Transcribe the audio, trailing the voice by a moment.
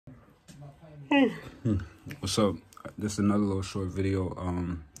What's up? This is another little short video.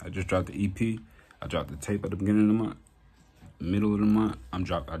 I just dropped the EP. I dropped the tape at the beginning of the month. Middle of the month, I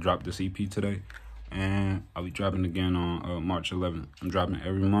dropped this EP today, and I'll be dropping again on March 11th. I'm dropping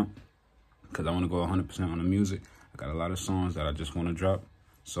every month because I want to go 100% on the music. I got a lot of songs that I just want to drop,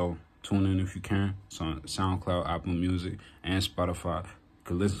 so tune in if you can. It's on SoundCloud, Apple Music, and Spotify. You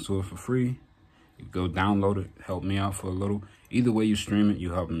can listen to it for free. You go download it, help me out for a little. Either way you stream it,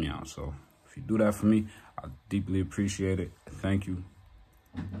 you helping me out. So if you do that for me, I deeply appreciate it. Thank you.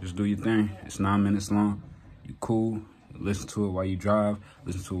 Just do your thing. It's 9 minutes long. You cool. Listen to it while you drive.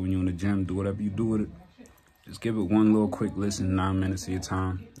 Listen to it when you're in the gym. Do whatever you do with it. Just give it one little quick listen, 9 minutes of your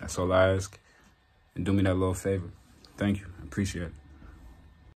time. That's all I ask. And do me that little favor. Thank you. I appreciate it.